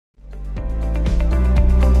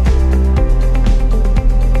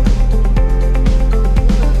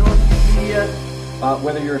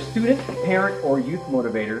Whether you're a student, parent, or youth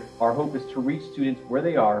motivator, our hope is to reach students where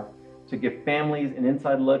they are, to give families an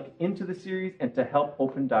inside look into the series, and to help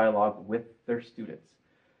open dialogue with their students.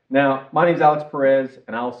 Now, my name is Alex Perez,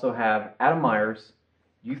 and I also have Adam Myers,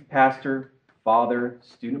 youth pastor, father,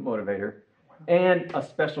 student motivator, and a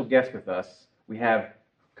special guest with us. We have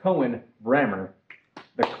Cohen Brammer,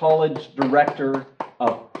 the college director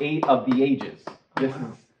of 8 of the Ages. This is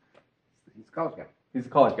He's a college guy. He's a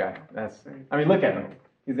college guy. I mean, look at him.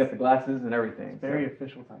 He's got the glasses and everything. Very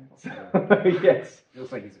official title. Yes. It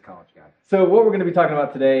looks like he's a college guy. So what we're going to be talking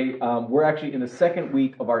about today, we're actually in the second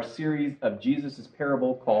week of our series of Jesus'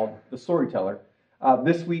 parable called The Storyteller.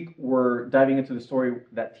 This week, we're diving into the story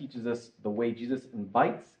that teaches us the way Jesus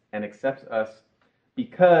invites and accepts us,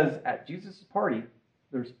 because at Jesus' party,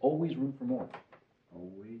 there's always room for more.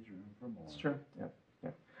 Always room for more. It's true. Yeah.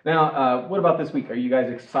 Now, what about this week? Are you guys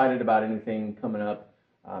excited about anything coming up?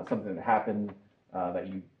 Something that happened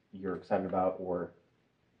that you're excited about, or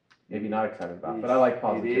maybe not excited about? But I like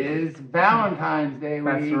positivity. It is Valentine's Day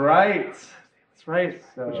week. That's right. That's right.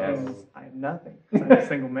 So, Which means I have nothing. I'm a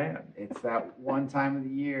single man. It's that one time of the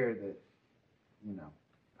year that, you know,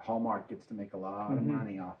 Hallmark gets to make a lot of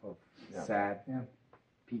money off of sad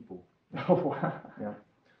people. Oh, wow. Yeah.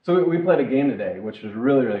 So we played a game today, which was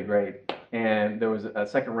really, really great. And there was a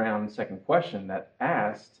second question that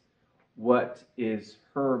asked, what is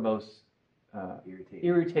her most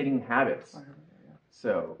irritating habits?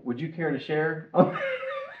 So would you care to share?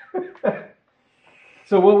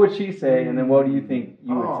 So what would she say, and then what do you think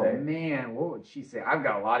you would say? Oh, man, what would she say? I've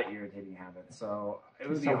got a lot of irritating habits, so it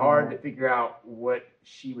would be hard to figure out what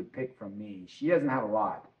she would pick from me. She doesn't have a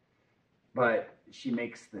lot, but she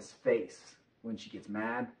makes this face when she gets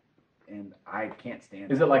mad, and I can't stand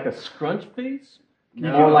it. Is it like a scrunch face?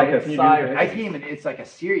 No, or like a side? I can't even, it's like a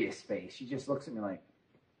serious face. She just looks at me like,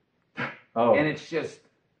 oh. And it's just,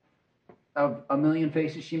 of a million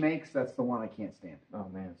faces she makes, that's the one I can't stand. Oh,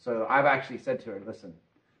 man. So I've actually said to her, listen,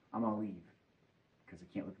 I'm going to leave because I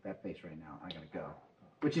can't look at that face right now. I got to go.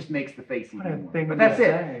 Which just makes the face even more. But that's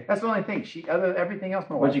it. That's the only thing. Everything else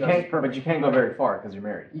my wife does is perfect. But you can't go very far because you're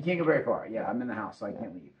married. You can't go very far. Yeah, I'm in the house, so I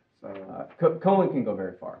can't leave. So Cohen can go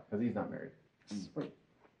very far because he's not married. Wait,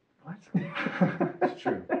 what? That's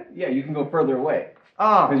true. Yeah, you can go further away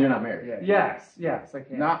Oh, because you're not married. Yeah. Yes, I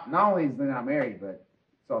can. Not only is they not married, but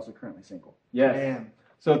it's also currently single. Yes. Damn.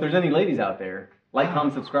 So if there's any ladies out there, like,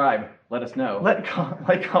 comment, subscribe. Let us know. Like,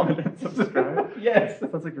 comment, and subscribe. Yes.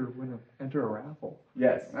 Sounds like you're going to enter a raffle.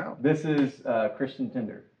 Yes. Wow. This is Christian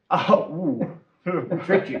Tinder. Oh, ooh.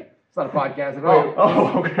 Tricked you. It's not a podcast at all.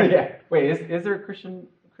 Oh, okay. Yeah. Wait, is there a Christian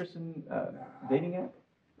dating app?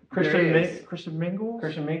 Christian Mingle?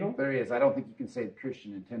 Christian Mingle? There is. I don't think you can say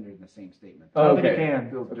Christian and Tinder in the same statement. I don't okay. think you can.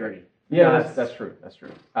 It feels dirty. Yeah, Yes. that's true. That's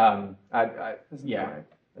true. That's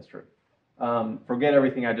true. Forget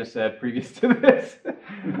everything I just said previous to this.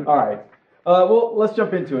 All right. Well, let's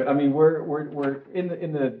jump into it. I mean, we're in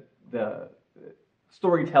the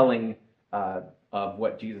storytelling of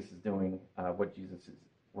what Jesus is doing, where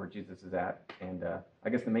Jesus is at, and I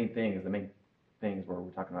guess the main things where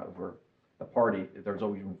we're talking about is where the party. There's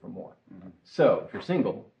always room for more. Mm-hmm. So if you're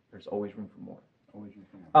single, there's always room for more. Always room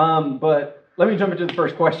for more. But let me jump into the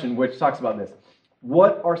first question, which talks about this.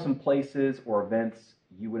 What are some places or events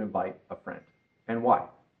you would invite a friend, and why?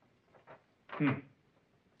 Can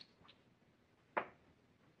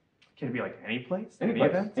it be like any place? Any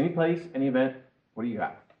place, any event. What do you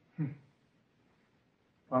got?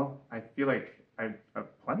 Well, I feel like I have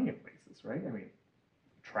plenty of places, right? I mean,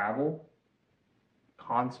 travel,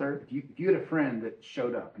 concert. If you had a friend that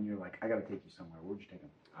showed up and you're like, I got to take you somewhere, where'd you take them?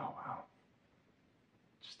 Oh, wow.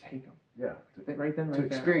 Just take them. Yeah. Right then, right to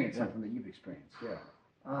experience something that you've experienced. Yeah.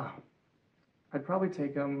 Oh, I'd probably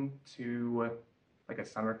take them to like a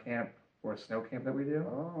summer camp or a snow camp that we do.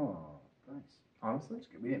 Oh, nice. Honestly,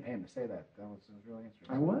 We didn't pay him to say that. That was a real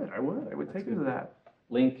answer. I would take them to that.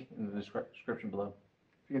 Link in the description below.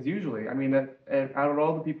 Because usually, I mean, out of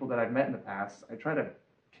all the people that I've met in the past, I try to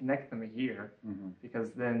connect them here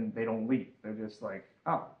because then they don't leave. They're just like,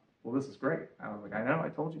 oh, well, this is great. I was like, I know, I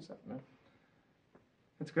told you so.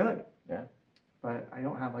 It's good. Yeah. But I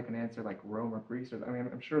don't have like an answer like Rome or Greece. I mean,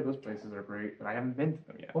 I'm sure those places are great, but I haven't been to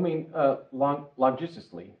them yet. Well, I mean,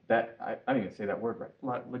 logistically, I didn't even say that word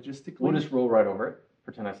right. Logistically? We'll just roll right over it,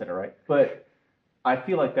 pretend I said it right. But I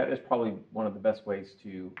feel like that is probably one of the best ways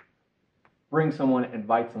to bring someone,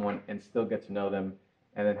 invite someone, and still get to know them,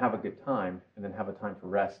 and then have a good time, and then have a time for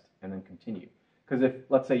rest, and then continue. Because if,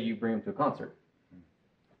 let's say you bring them to a concert.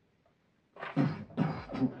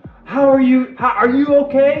 How are you? Are you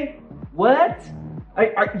okay? What?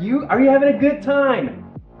 Are you having a good time?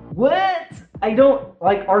 What? I don't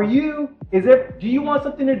like. Are you? Is there? Do you want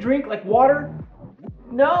something to drink like water?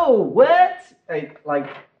 No. What? Like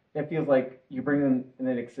it feels like you bring them and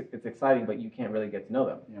then it's exciting, but you can't really get to know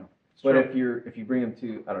them. Yeah. But if you bring them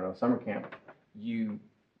to, I don't know, summer camp, you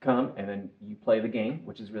come and then you play the game,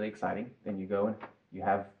 which is really exciting. Then you go and you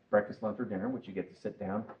have breakfast, lunch, or dinner, which you get to sit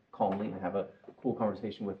down calmly and have a cool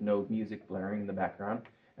conversation with no music blaring in the background.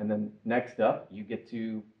 And then next up, you get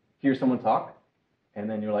to hear someone talk, and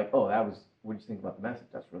then you're like, oh, what do you think about the message?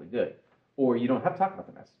 That's really good. Or you don't have to talk about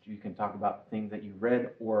the message. You can talk about things that you read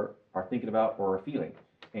or are thinking about or are feeling.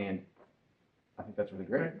 And I think that's really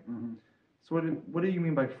great. Right. Mm-hmm. So what do you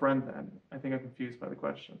mean by friend then? I think I'm confused by the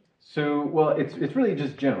question. So, well, it's really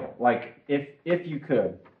just general. Like if you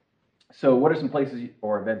could, so what are some places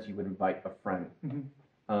or events you would invite a friend?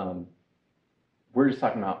 Mm-hmm. We're just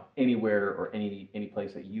talking about anywhere or any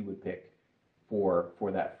place that you would pick for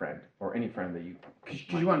that friend or any friend that you.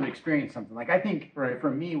 Because you want them to experience something. Like I think for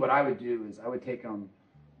me, what I would do is I would take them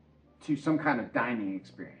to some kind of dining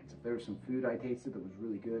experience. If there was some food I tasted that was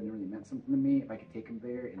really good and really meant something to me, if I could take them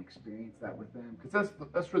there and experience that with them, because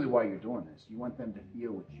that's really why you're doing this. You want them to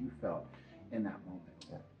feel what you felt in that moment,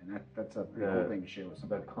 and that's a pretty cool thing to share with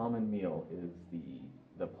somebody. The common meal is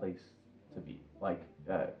the place to be. Like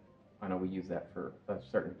I know we use that for a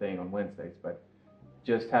certain thing on Wednesdays, but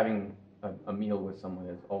just having a meal with someone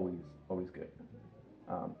is always good.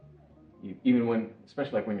 Even when,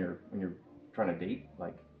 especially like when you're trying to date,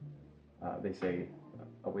 like. They say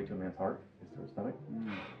a way to a man's heart is to his stomach.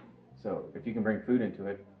 Mm. So if you can bring food into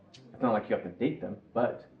it, it's not like you have to date them,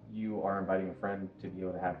 but you are inviting a friend to be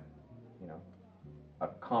able to have, a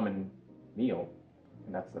common meal,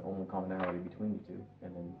 and that's the only commonality between you two,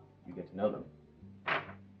 and then you get to know them.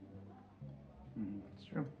 Mm-hmm. It's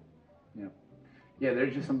true. Yeah. Yeah,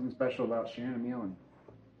 there's just something special about sharing a meal and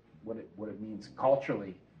what it means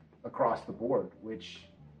culturally across the board, which,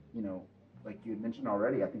 like you had mentioned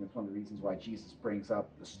already, I think it's one of the reasons why Jesus brings up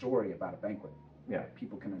the story about a banquet. Yeah.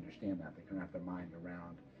 People can understand that. They can wrap their mind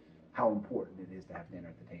around how important it is to have dinner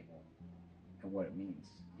at the table and what it means.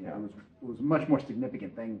 It was a much more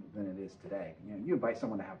significant thing than it is today. You invite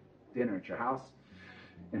someone to have dinner at your house.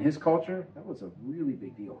 In his culture, that was a really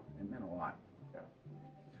big deal. It meant a lot. Yeah.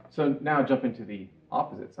 So now jump into the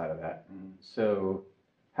opposite side of that. Mm-hmm. So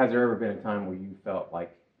has there ever been a time where you felt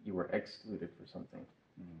like you were excluded for something?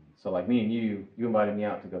 So like me and you invited me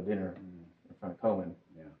out to go dinner in front of Coleman.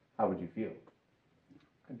 Yeah. How would you feel?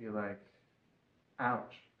 I'd be like,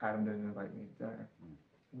 ouch, Adam didn't invite me to dinner.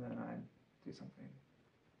 And then I'd do something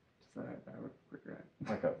just that I would regret.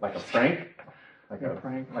 Like a prank? Like a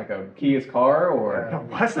prank? Like a key his car or? No,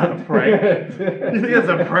 that's not a prank. You think that's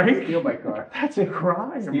a prank? Steal my car. That's a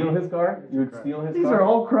crime. Steal his car? You would steal his car? These are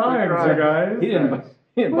all crimes, guys. He didn't invite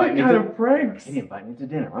me what kind of pranks? He didn't invite me to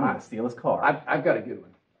dinner. I'm going to steal his car. I've got a good one.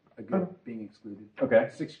 A good being excluded. Okay.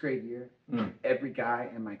 6th grade year, every guy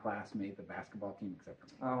in my class made the basketball team except for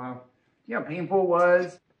me. Oh, wow. You know how painful it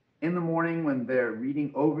was in the morning when they're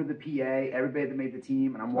reading over the PA, everybody that made the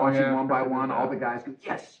team, and I'm watching one by one, all the guys go,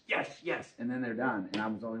 yes, yes, yes, and then they're done, and I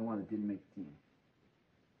was the only one that didn't make the team.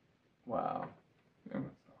 Wow. Yeah. That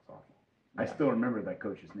was awful. Yeah. I still remember that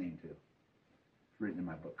coach's name, too. It's written in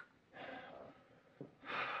my book.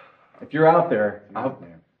 If you're out there, I hope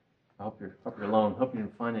you're alone. Hope you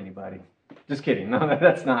didn't find anybody. Just kidding. No,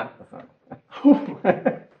 that's not.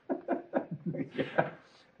 Yeah.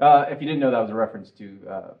 If you didn't know, that was a reference to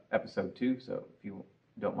episode 2. So if you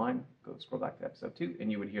don't mind, go scroll back to episode 2,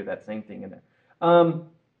 and you would hear that same thing in there.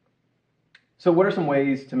 So what are some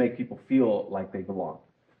ways to make people feel like they belong?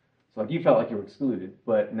 So like you felt like you were excluded,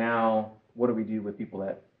 but now what do we do with people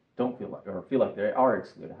that don't feel like or feel like they are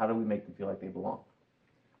excluded? How do we make them feel like they belong?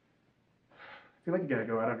 I feel like you gotta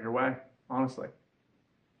go out of your way, honestly.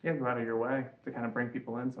 You gotta go out of your way to kind of bring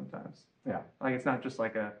people in sometimes. Yeah. Like it's not just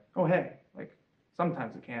like oh hey, like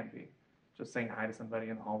sometimes it can be just saying hi to somebody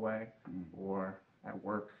in the hallway or at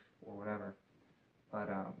work or whatever. But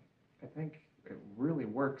I think it really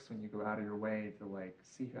works when you go out of your way to like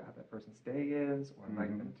see how that person's day is or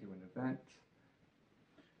invite them to an event.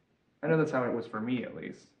 I know that's how it was for me at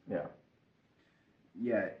least. Yeah.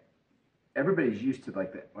 Yeah. Everybody's used to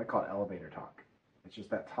like I call it elevator talk. It's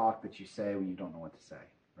just that talk that you say when you don't know what to say,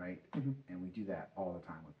 right? Mm-hmm. And we do that all the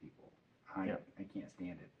time with people. I can't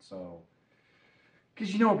stand it. So,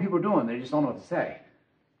 because you know what people are doing, they just don't know what to say.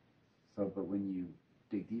 So, but when you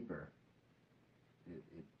dig deeper,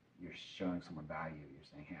 you're showing someone value. You're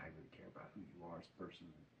saying, hey, I really care about who you are as a person.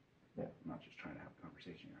 Yeah. I'm not just trying to have a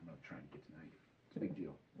conversation. I'm not trying to get to know you. It's a big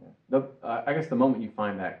deal. Yeah. I guess the moment you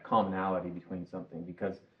find that commonality between something,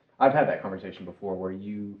 because I've had that conversation before where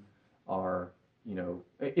you are you know,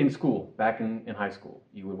 in school, back in high school,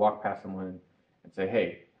 you would walk past someone and say,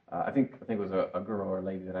 hey, I think it was a girl or a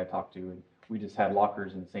lady that I talked to, and we just had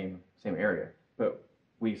lockers in the same area, but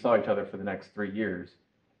we saw each other for the next 3 years,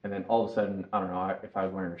 and then all of a sudden, I don't know if I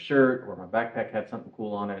was wearing a shirt or my backpack had something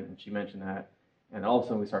cool on it, and she mentioned that, and all of a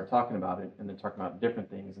sudden we started talking about it, and then talking about different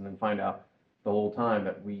things, and then find out the whole time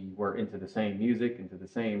that we were into the same music, into the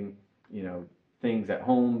same, you know, things at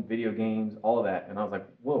home, video games, all of that. And I was like,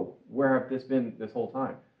 whoa, where have this been this whole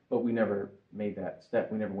time? But we never made that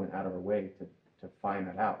step. We never went out of our way to find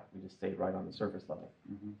that out. We just stayed right on the surface level.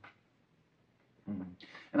 Mm-hmm. Mm-hmm.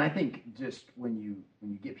 And I think just when you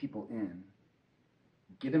get people in,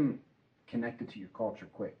 get them connected to your culture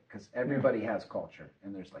quick, because everybody has culture,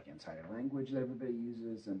 and there's like insider language that everybody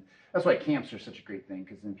uses, and that's why camps are such a great thing,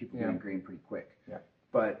 because then people get ingrained pretty quick. Yeah.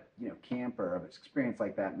 But you know, camp or an experience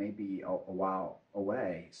like that may be a while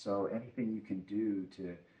away, so anything you can do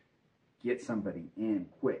to get somebody in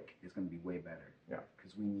quick is going to be way better. Yeah.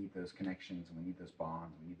 Because we need those connections, and we need those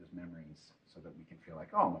bonds, we need those memories, so that we can feel like,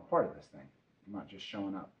 oh, I'm a part of this thing. I'm not just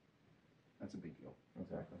showing up. That's a big deal.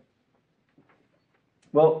 Exactly.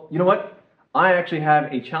 Well, you know what? I actually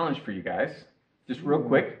have a challenge for you guys, just real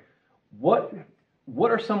quick. What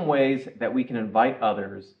are some ways that we can invite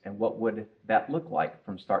others, and what would that look like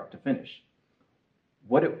from start to finish?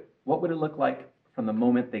 What would it look like from the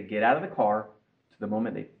moment they get out of the car to the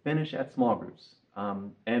moment they finish at small groups?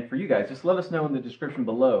 And for you guys, just let us know in the description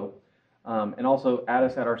below, and also add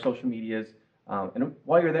us at our social medias. And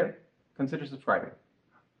while you're there, consider subscribing.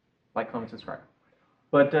 Like, comment, subscribe.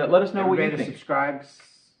 But let us know what you think. Everybody that subscribes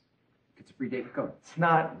gets a free date with Cohen. It's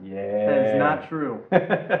not. Yeah. That is not true.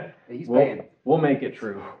 He's paying. We'll make it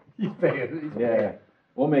true. He's paying. Yeah.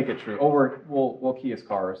 We'll make it true. Or we'll key his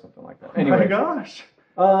car or something like that. Oh Anyway. my gosh.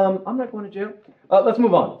 I'm not going to jail. Let's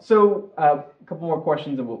move on. So a couple more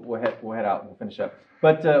questions, and we'll head out and we'll finish up.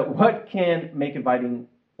 But what can make inviting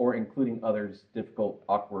or including others difficult,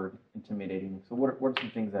 awkward, intimidating? So what are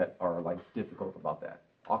some things that are like difficult about that,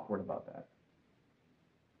 awkward about that?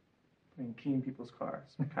 I mean, keying people's cars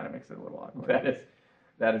kind of makes it a little awkward.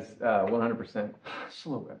 That is 100% Just a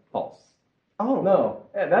little bit. false. Oh No,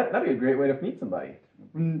 that'd be a great way to meet somebody.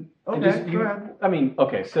 Okay. Go ahead. I mean,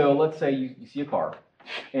 okay, so let's say you see a car,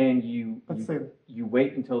 and you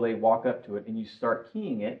wait until they walk up to it, and you start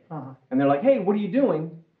keying it, and they're like, "Hey, what are you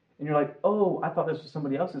doing?" And you're like, "Oh, I thought this was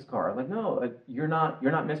somebody else's car." I'm like, "No, you're not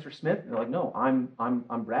Mr. Smith." And they're like, "No,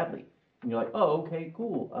 I'm Bradley." And you're like, "Oh, okay,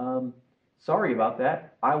 cool. Sorry about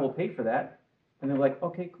that. I will pay for that." And they're like,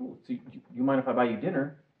 "Okay, cool. So you mind if I buy you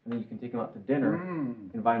dinner?" And then you can take them out to dinner,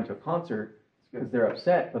 invite them to a concert, because they're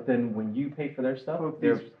upset. But then when you pay for their stuff,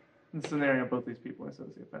 in the scenario, both these people are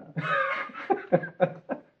sociopaths.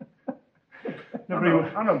 I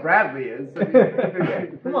don't know. Bradley is.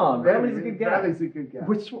 Come on, Bradley's a good guy. Bradley's a good guy.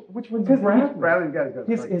 Which one's Bradley? Bradley's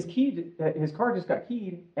got His car just got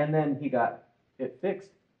keyed, and then he got it fixed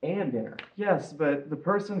and dinner. Yes, but the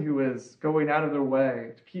person who is going out of their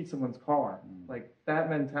way to key someone's car, like that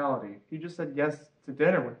mentality, he just said yes to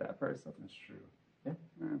dinner with that person. That's true. Yeah.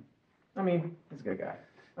 I mean, he's a good guy.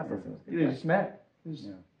 They just met. I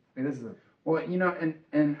mean, this is a... Well, you know,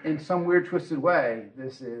 and in some weird, twisted way,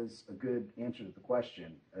 this is a good answer to the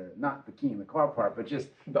question. Not the key in the car part, but just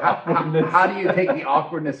how do you take the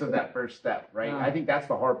awkwardness of that first step, right? I think that's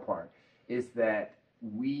the hard part, is that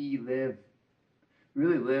we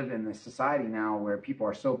really live in this society now where people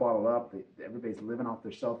are so bottled up that everybody's living off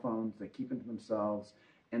their cell phones, they keep it to themselves.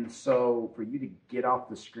 And so for you to get off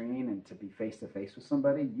the screen and to be face-to-face with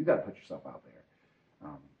somebody, you got to put yourself out there.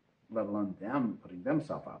 Let alone them putting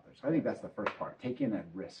themselves out there. So I think that's the first part, taking a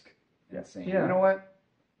risk and saying, you know what,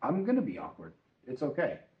 I'm going to be awkward. It's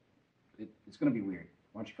okay. It's going to be weird.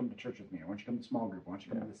 Why don't you come to church with me? Or why don't you come to small group? Why don't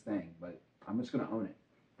you come to this thing? But I'm just going to own it.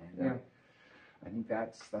 And I think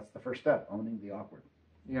that's the first step, owning the awkward.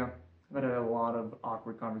 Yeah. I've had a lot of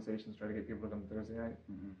awkward conversations trying to get people to come Thursday night.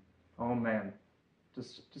 Oh, man.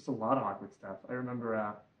 Just a lot of awkward stuff. I remember...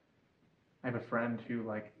 I have a friend who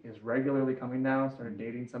like is regularly coming now, started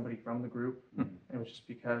dating somebody from the group. And it was just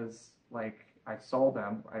because like I saw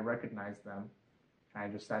them, I recognized them, and I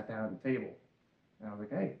just sat down at the table. And I was like,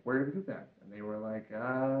 "Hey, where did we do that?" And they were like,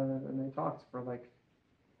 and they talked for like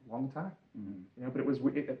a long time. You know, but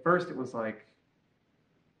at first it was like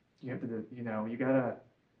you have to, you know, you have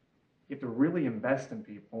to really invest in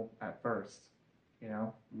people at first, you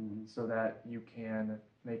know, so that you can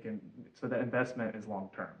so that investment is long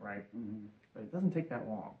term, right? But it doesn't take that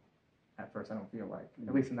long at first, I don't feel like,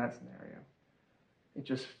 at least in that scenario. It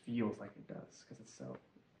just feels like it does, because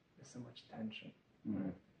there's so much tension.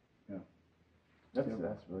 That's a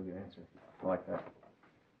really good answer. I like that.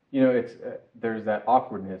 it's there's that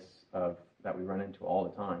awkwardness of that we run into all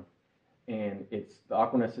the time, and it's the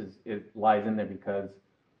awkwardness it lies in there because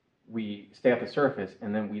we stay at the surface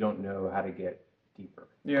and then we don't know how to get deeper.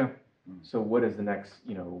 Yeah. So what is the next,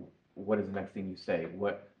 what is the next thing you say?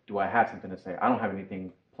 What do I have something to say? I don't have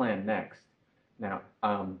anything planned next. Now,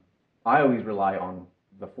 I always rely on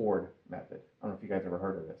the Ford method. I don't know if you guys ever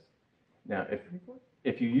heard of this. Now,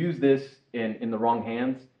 if you use this in the wrong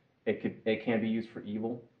hands, it can be used for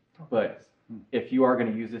evil. But if you are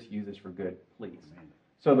going to use this for good, please.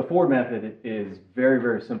 So the Ford method is very,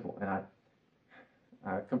 very simple. And I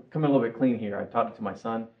come in a little bit clean here. I taught it to my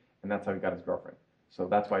son, and that's how he got his girlfriend. So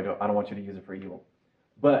that's why I don't want you to use it for evil.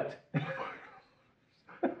 But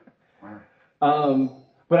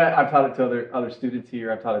but I've taught it to other students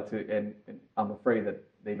here. I've taught it to, and I'm afraid that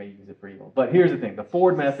they may use it for evil. But here's the thing: the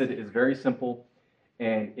Ford method is very simple,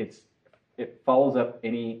 and it follows up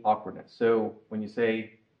any awkwardness. So when you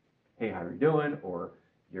say, "Hey, how are you doing?" or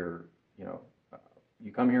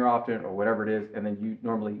you come here often, or whatever it is, and then you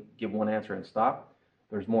normally give one answer and stop.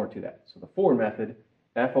 There's more to that. So the Ford method,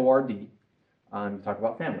 FORD, you talk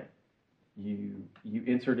about family. You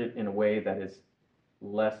insert it in a way that is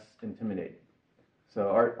less intimidating. So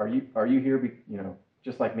are you here?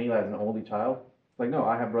 Just like me as an only child. It's like, no,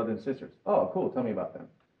 I have brothers and sisters. Oh, cool. Tell me about them.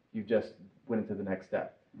 You just went into the next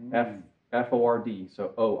step. FORD.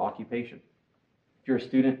 So O, occupation. If you're a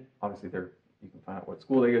student, obviously you can find out what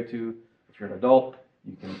school they go to. If you're an adult,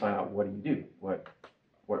 you can find out what do you do. What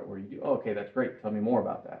do you do? Oh, okay, that's great. Tell me more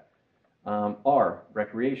about that. R,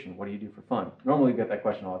 recreation. What do you do for fun? Normally you get that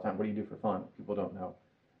question all the time. What do you do for fun? People don't know.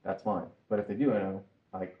 That's fine. But if they do know,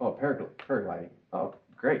 like, oh, paragliding. Oh,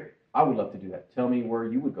 great. I would love to do that. Tell me where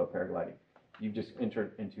you would go paragliding. You've just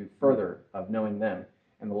entered into further of knowing them.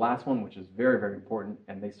 And the last one, which is very, very important,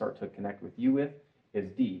 and they start to connect with you with, is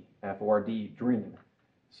D, FORD, dream.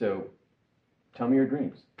 So tell me your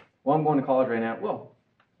dreams. Well, I'm going to college right now. Well,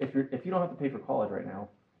 if you don't have to pay for college right now,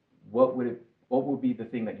 what would be the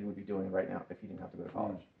thing that you would be doing right now if you didn't have to go to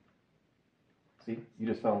college? See, you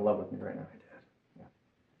just fell in love with me right now. I did. Yeah.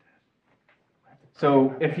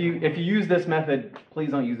 So if you use this method,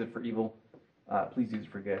 please don't use it for evil. Please use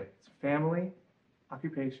it for good. It's family,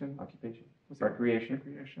 occupation,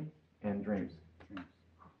 recreation, and dreams.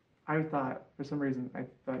 I thought, for some reason, you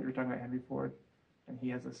were talking about Henry Ford, and he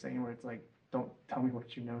has a saying where it's like, don't tell me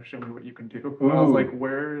what you know, show me what you can do. Ooh, I was like,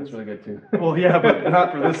 where is... That's really good, too. Well, yeah, but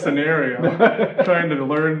not for this scenario. Trying to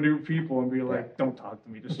learn new people and be like, don't talk to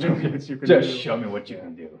me, just show me what you can do. Just show me what you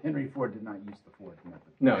can do. Henry Ford did not use the Ford method.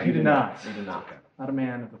 No, he did not. He did not. Not a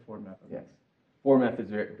man of the Ford method. Yes. Ford method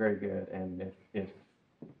is very, very good, and if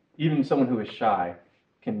even someone who is shy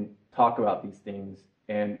can talk about these things,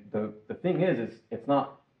 and the thing is it's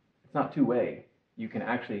not two-way. You can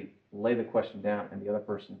actually lay the question down, and the other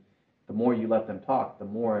person, the more you let them talk, the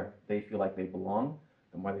more they feel like they belong,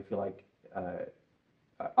 the more they feel like,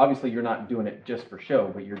 obviously you're not doing it just for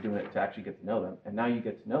show, but you're doing it to actually get to know them. And now you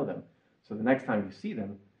get to know them. So the next time you see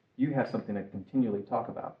them, you have something to continually talk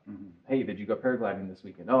about. Mm-hmm. Hey, did you go paragliding this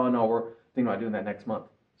weekend? Oh, no, we're thinking about doing that next month.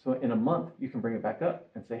 So in a month, you can bring it back up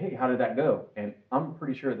and say, hey, how did that go? And I'm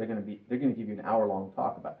pretty sure they're going to give you an hour-long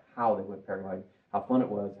talk about how they went paragliding, how fun it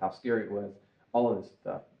was, how scary it was, all of this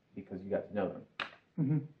stuff, because you got to know them.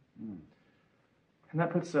 Mm-hmm. And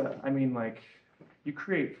that puts you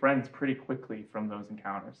create friends pretty quickly from those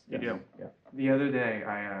encounters. Yes. You do. Yeah. The other day,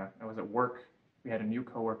 I was at work. We had a new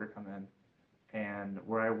coworker come in, and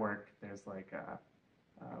where I work, there's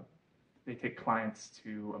they take clients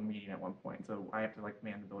to a meeting at one point, so I have to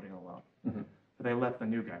man the building alone. Mm-hmm. But they left the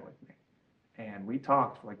new guy with me, and we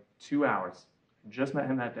talked for 2 hours. Just met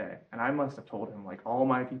him that day, and I must have told him all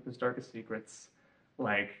my deepest, darkest secrets,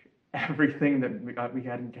 everything that we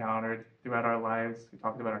had encountered throughout our lives. We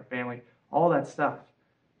talked about our family, all that stuff.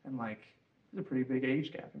 And there's a pretty big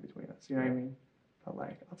age gap in between us. You know what I mean? But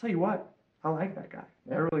I'll tell you what, I like that guy.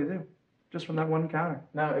 Yeah. I really do. Just from that one encounter.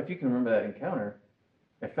 Now, if you can remember that encounter,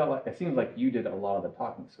 it seems like you did a lot of the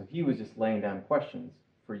talking. So he was just laying down questions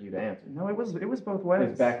for you to answer. No, it was both ways. It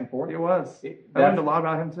was back and forth? It was. I learned a lot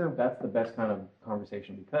about him too. That's the best kind of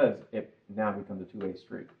conversation because it now becomes a two-way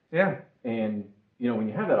street. Yeah. And when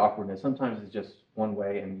you have that awkwardness, sometimes it's just one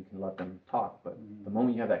way and you can let them talk. But the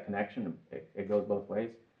moment you have that connection, it goes both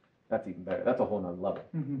ways. That's even better. That's a whole nother level.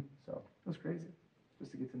 Mm-hmm. So it was crazy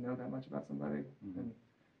just to get to know that much about somebody and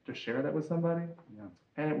just share that with somebody. Yeah.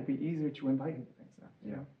 And it would be easier to invite into things now.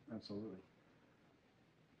 Yeah, absolutely.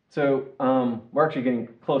 So we're actually getting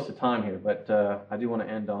close to time here, but I do want to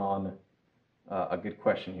end on a good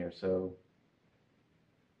question here. So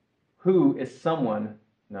who is someone,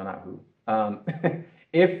 no, not who,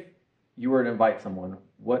 if you were to invite someone,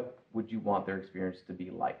 what would you want their experience to be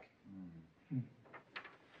like?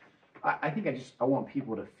 I think I want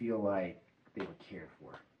people to feel like they were cared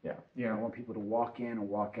for. Yeah. I want people to walk in and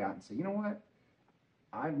walk out and say, you know what?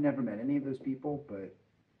 I've never met any of those people, but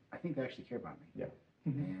I think they actually care about me. Yeah.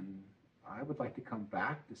 And I would like to come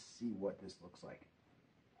back to see what this looks like.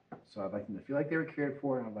 So I'd like them to feel like they were cared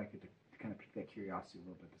for, and I'd like it to kind of pique that curiosity a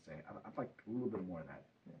little bit to say, I'd like a little bit more of that.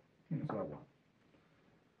 That's what I want.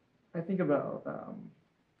 I think about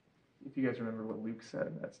if you guys remember what Luke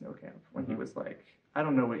said at Snow Camp when he was like, I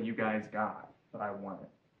don't know what you guys got, but I want it.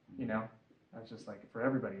 You know, I was just like, for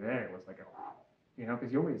everybody there, it was like a, you know,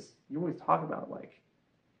 because you always talk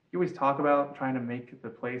about trying to make the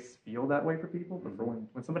place feel that way for people, but for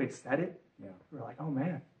when somebody said it, we're like, oh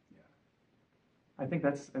man. I think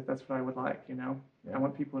that's what I would like, you know. I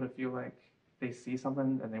want people to feel like they see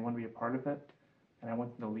something and they want to be a part of it, and I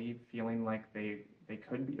want them to leave feeling like they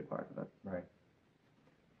could be a part of it. Right.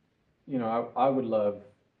 You know, I would love.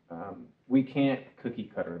 We can't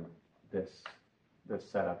cookie cutter this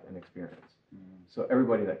setup and experience. So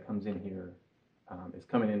everybody that comes in here is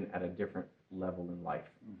coming in at a different level in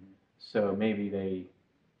life. So maybe they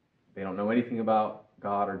don't know anything about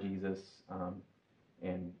God or Jesus,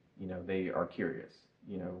 and you know, they are curious.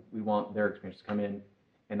 You know, we want their experience to come in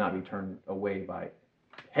and not be turned away by,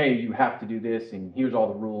 hey, you have to do this, and here's all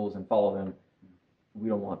the rules and follow them. We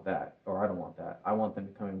don't want that, or I don't want that. I want them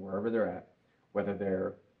to come in wherever they're at, whether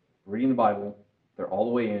they're reading the Bible, they're all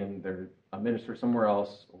the way in, they're a minister somewhere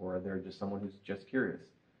else, or they're just someone who's just curious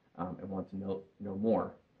and want to know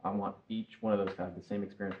more. I want each one of those to have the same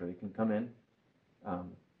experience where they can come in,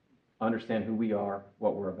 understand who we are,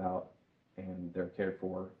 what we're about, and they're cared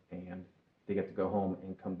for, and they get to go home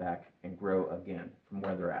and come back and grow again from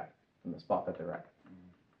where they're at, from the spot that they're at.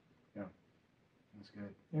 Yeah, that's good.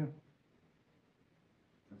 Yeah.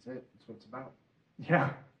 That's it. That's what it's about. Yeah.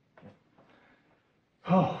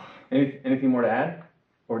 Oh. Anything more to add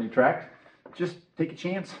or detract? Just take a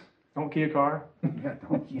chance. Don't key a car. Yeah,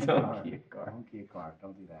 don't key a Don't car. key a car. Don't key a car.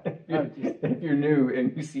 Don't do that. If you're new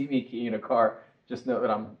and you see me keying a car, just know that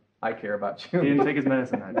I care about you. He didn't take his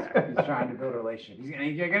medicine that day. He's trying to build a relationship.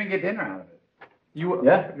 You're going to get dinner out of it. You're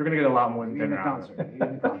going to get a lot more than Maybe in dinner the out of it. concert.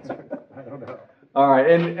 Maybe in the concert. I don't know. All right,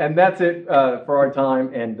 and that's it for our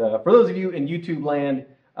time. And for those of you in YouTube land,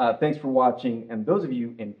 thanks for watching. And those of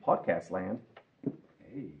you in podcast land,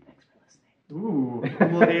 Hey, thanks for listening. Ooh, a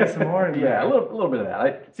little ASMR in there. yeah, a little bit of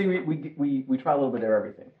that. See, we try a little bit of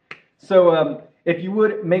everything. So if you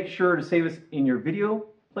would, make sure to save us in your video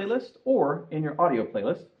playlist or in your audio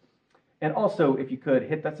playlist. And also, if you could,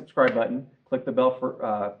 hit that subscribe button, click the bell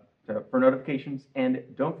for notifications, and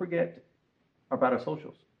don't forget about our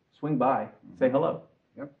socials. Swing by, say hello.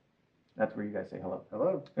 Yep. That's where you guys say hello.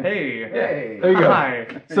 Hello. Hey. Hey. There you go.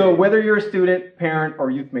 Hi. So whether you're a student, parent,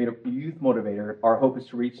 or youth motivator, our hope is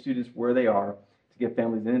to reach students where they are, to give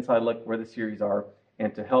families an inside look where the series are,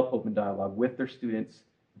 and to help open dialogue with their students.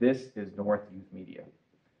 This is North Youth Media.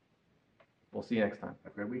 We'll see you next time.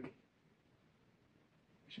 Have a great week.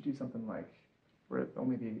 We should do something like where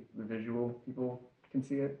only the visual people can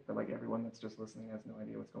see it, but like everyone that's just listening has no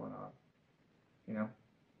idea what's going on. You know?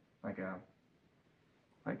 Like I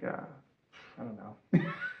don't know.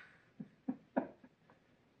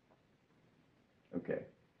 Okay.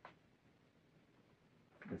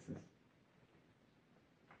 This is...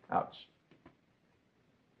 Ouch.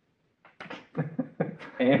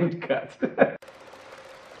 And cut.